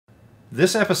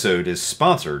This episode is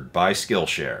sponsored by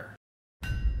Skillshare.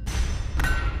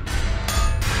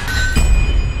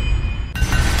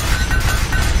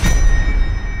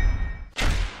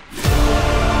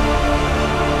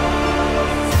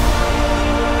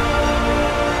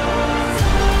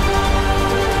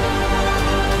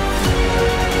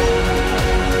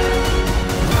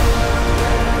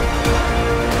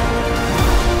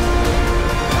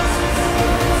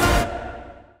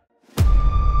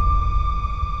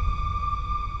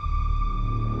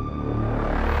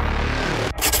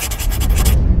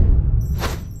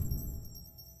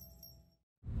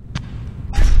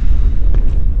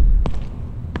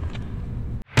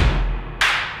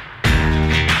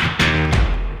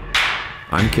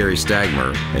 I'm Kerry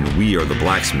Stagmer, and we are the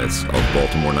Blacksmiths of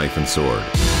Baltimore Knife and Sword.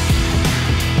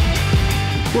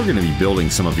 We're going to be building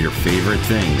some of your favorite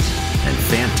things and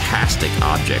fantastic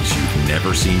objects you've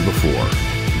never seen before.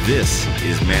 This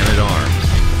is Man-at-Arms,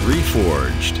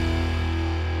 Reforged.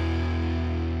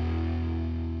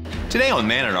 Today on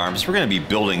Man-at-Arms, we're going to be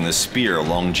building the Spear of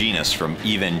Longinus from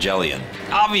Evangelion.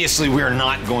 Obviously, we're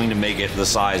not going to make it the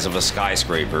size of a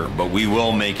skyscraper, but we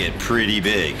will make it pretty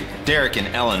big. Derek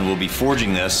and Ellen will be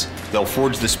forging this. They'll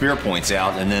forge the spear points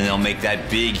out, and then they'll make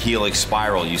that big helix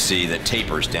spiral you see that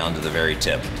tapers down to the very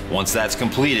tip. Once that's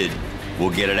completed, we'll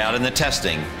get it out in the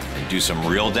testing and do some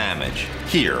real damage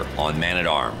here on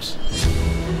Man-at-Arms.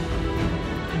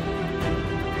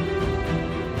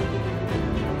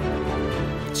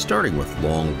 Starting with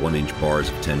long 1-inch bars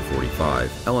of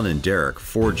 1045, Ellen and Derek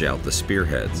forge out the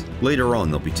spearheads. Later on,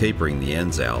 they'll be tapering the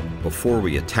ends out before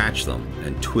we attach them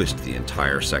and twist the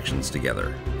entire sections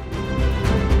together.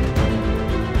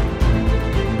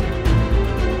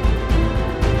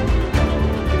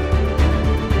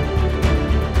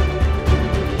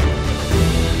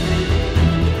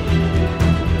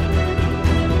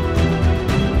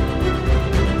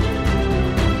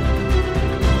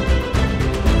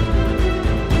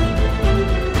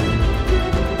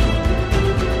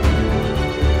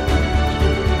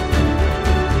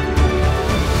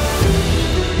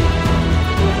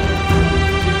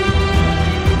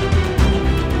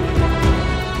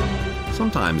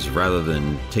 Sometimes, rather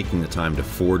than taking the time to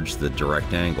forge the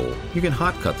direct angle, you can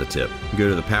hot cut the tip. You go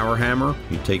to the power hammer,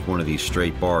 you take one of these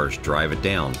straight bars, drive it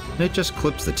down, and it just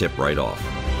clips the tip right off.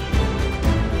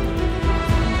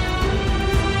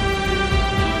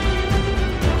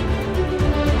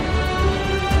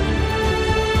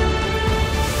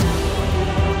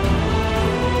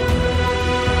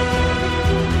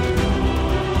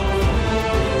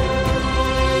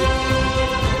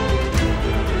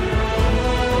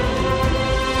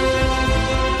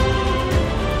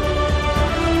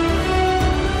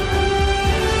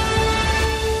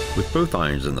 Both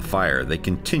irons in the fire, they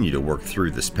continue to work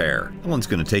through this pair. Ellen's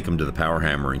going to take them to the power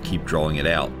hammer and keep drawing it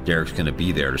out. Derek's going to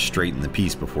be there to straighten the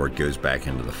piece before it goes back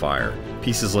into the fire.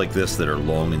 Pieces like this that are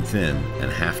long and thin and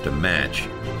have to match,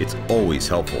 it's always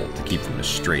helpful to keep them as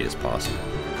straight as possible.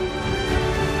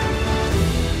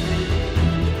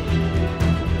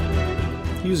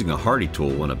 Using a Hardy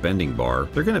tool and a bending bar,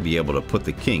 they're going to be able to put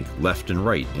the kink left and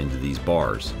right into these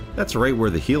bars. That's right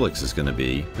where the helix is going to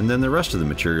be, and then the rest of the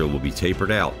material will be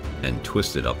tapered out and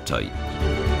twisted up tight.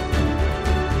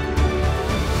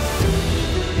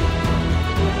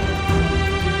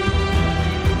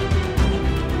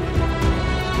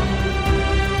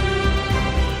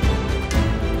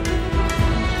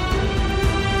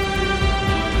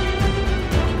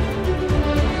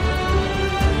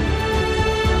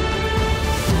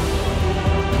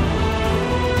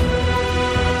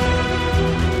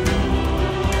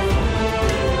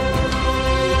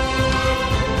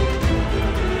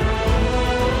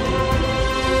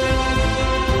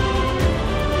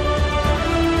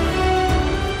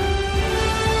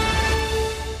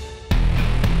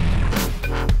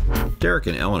 Derek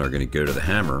and Ellen are going to go to the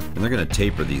hammer, and they're going to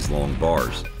taper these long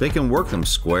bars. They can work them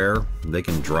square, they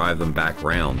can drive them back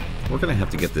round. We're going to have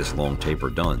to get this long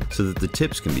taper done so that the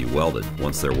tips can be welded.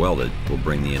 Once they're welded, we'll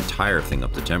bring the entire thing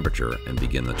up to temperature and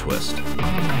begin the twist.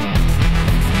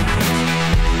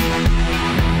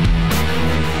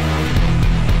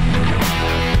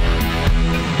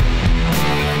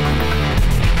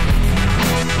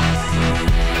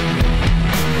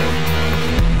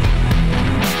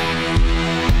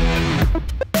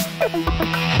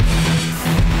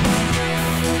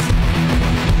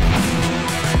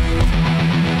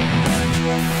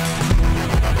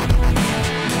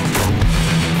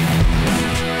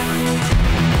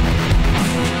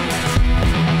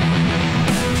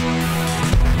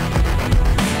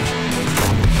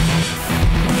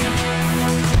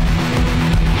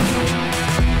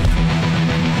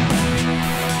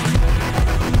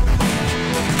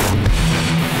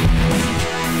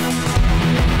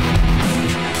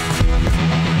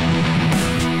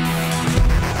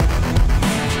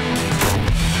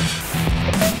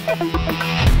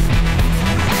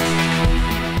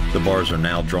 bars are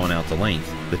now drawn out to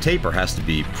length, the taper has to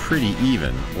be pretty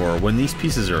even, or when these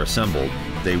pieces are assembled,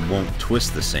 they won't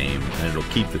twist the same and it'll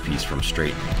keep the piece from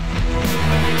straightening.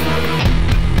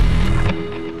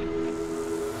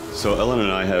 So Ellen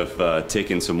and I have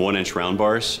taken some 1-inch round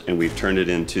bars and we've turned it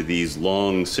into these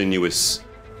long, sinuous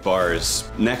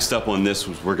bars. Next up on this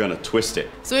was we're gonna twist it.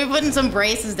 So we put in some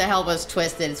braces to help us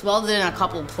twist it. It's welded in a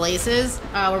couple places.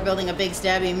 We're building a big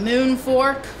stabby moon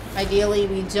fork. Ideally,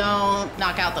 we don't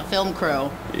knock out the film crew.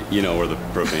 You know, or the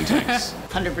propane tanks.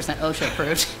 100% OSHA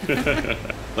approved.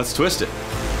 Let's twist it.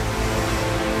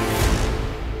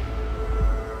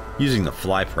 Using the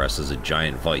fly press as a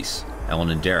giant vise, Ellen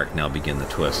and Derek now begin the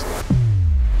twist.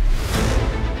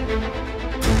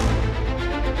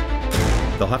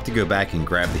 They'll have to go back and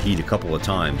grab the heat a couple of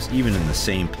times, even in the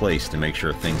same place, to make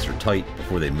sure things are tight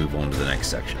before they move on to the next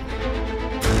section.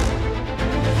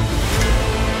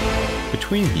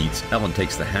 Between heats, Ellen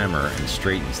takes the hammer and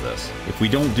straightens this. If we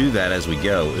don't do that as we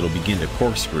go, it'll begin to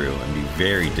corkscrew and be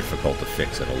very difficult to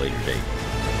fix at a later date.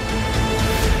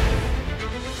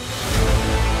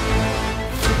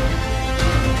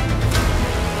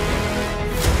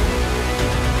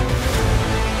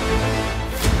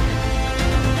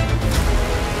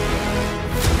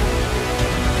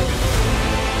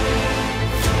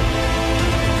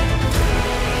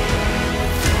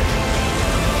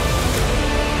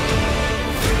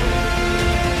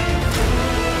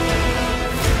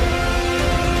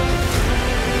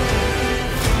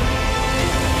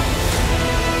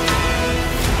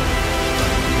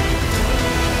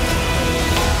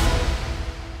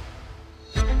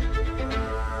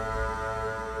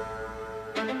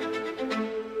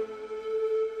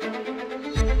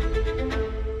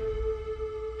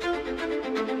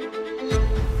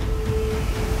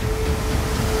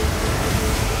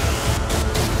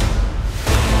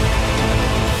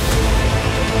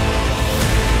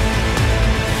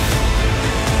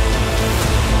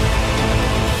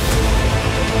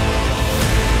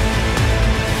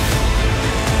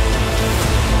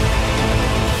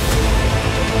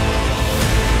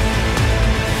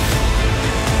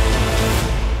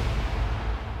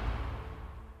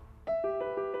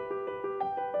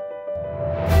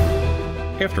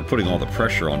 After putting all the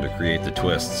pressure on to create the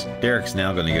twists, Derek's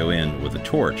now going to go in with a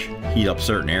torch, heat up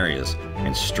certain areas,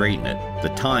 and straighten it. The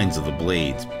tines of the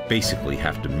blades basically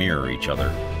have to mirror each other,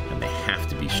 and they have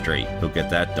to be straight. He'll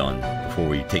get that done before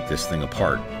we take this thing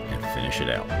apart and finish it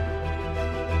out.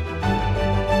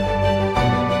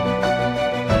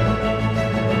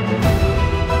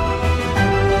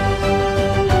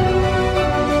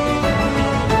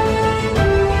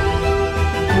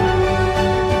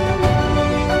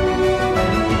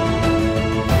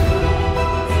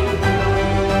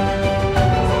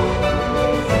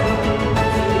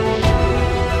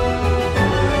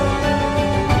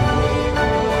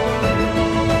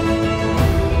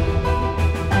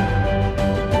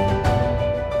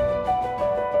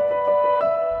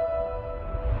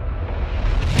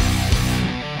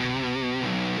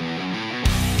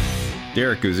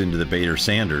 Derek goes into the Bader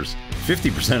Sanders.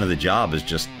 50% of the job is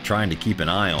just trying to keep an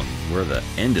eye on where the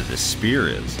end of the spear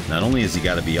is. Not only has he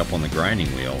got to be up on the grinding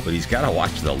wheel, but he's got to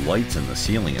watch the lights in the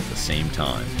ceiling at the same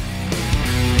time.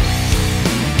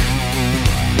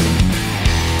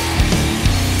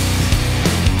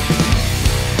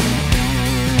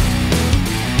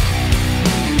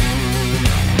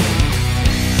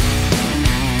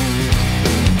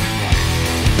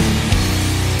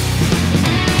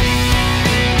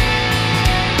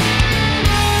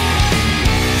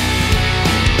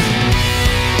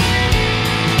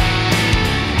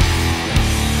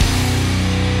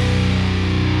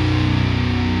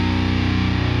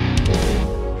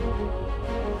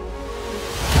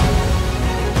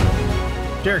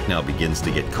 Derek now begins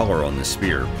to get color on the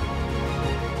spear.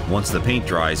 Once the paint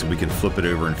dries, we can flip it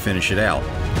over and finish it out.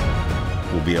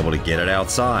 We'll be able to get it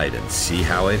outside and see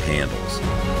how it handles.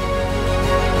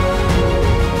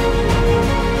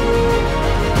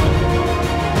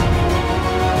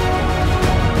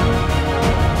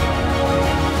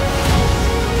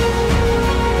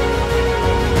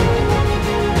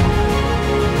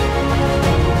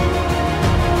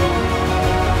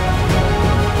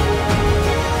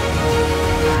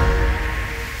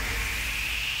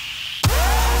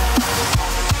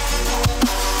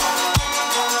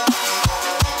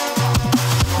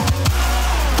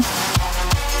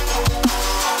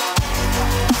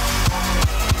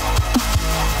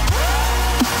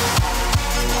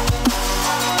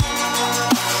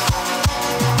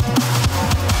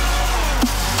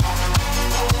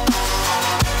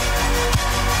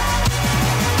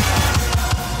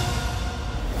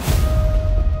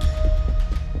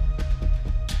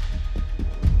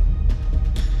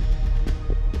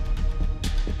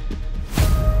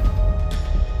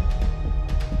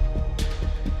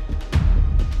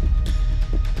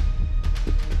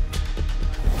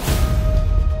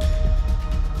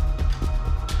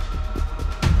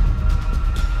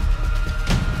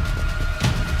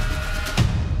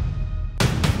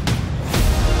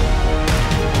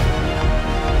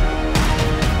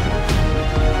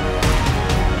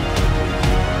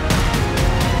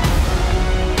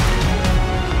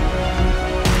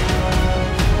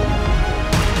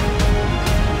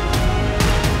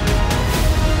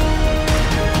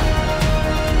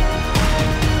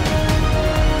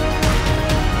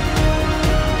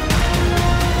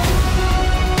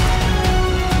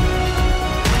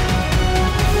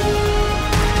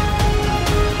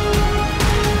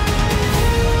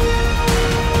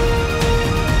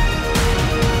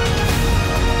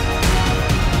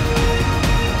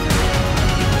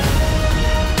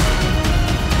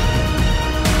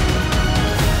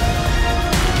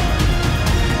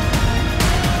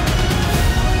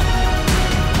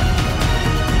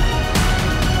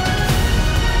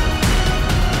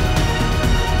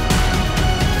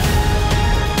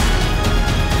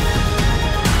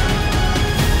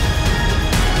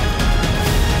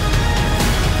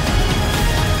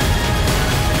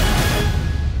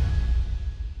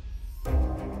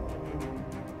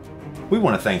 We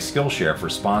want to thank Skillshare for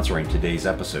sponsoring today's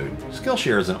episode.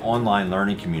 Skillshare is an online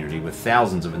learning community with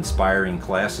thousands of inspiring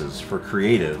classes for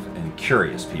creative and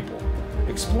curious people.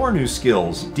 Explore new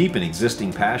skills, deepen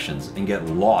existing passions, and get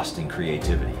lost in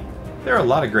creativity. There are a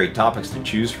lot of great topics to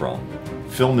choose from.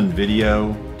 Film and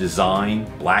video, design,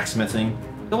 blacksmithing.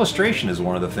 Illustration is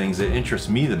one of the things that interests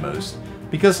me the most,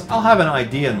 because I'll have an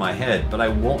idea in my head, but I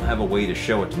won't have a way to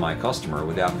show it to my customer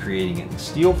without creating it in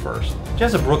steel first.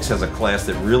 Jezza Brooks has a class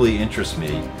that really interests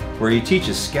me, where he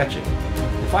teaches sketching.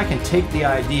 If I can take the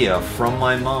idea from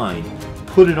my mind,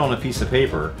 put it on a piece of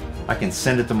paper, I can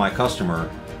send it to my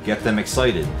customer, get them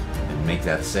excited, and make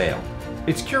that sale.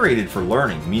 It's curated for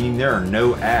learning, meaning there are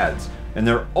no ads, and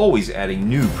they're always adding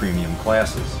new premium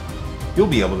classes. You'll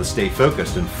be able to stay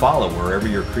focused and follow wherever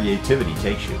your creativity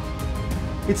takes you.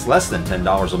 It's less than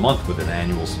 $10 a month with an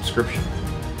annual subscription.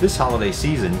 This holiday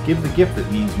season, give the gift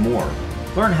that means more.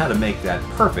 Learn how to make that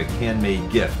perfect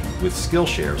handmade gift with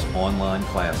Skillshare's online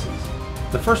classes.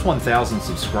 The first 1,000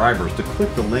 subscribers to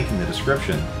click the link in the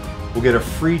description will get a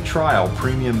free trial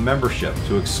premium membership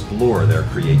to explore their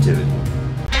creativity.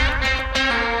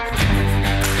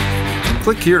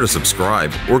 Click here to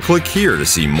subscribe, or click here to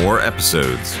see more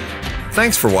episodes.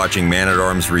 Thanks for watching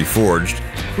Man-at-Arms Reforged.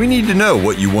 We need to know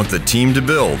what you want the team to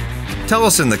build. Tell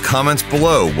us in the comments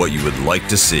below what you would like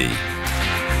to see.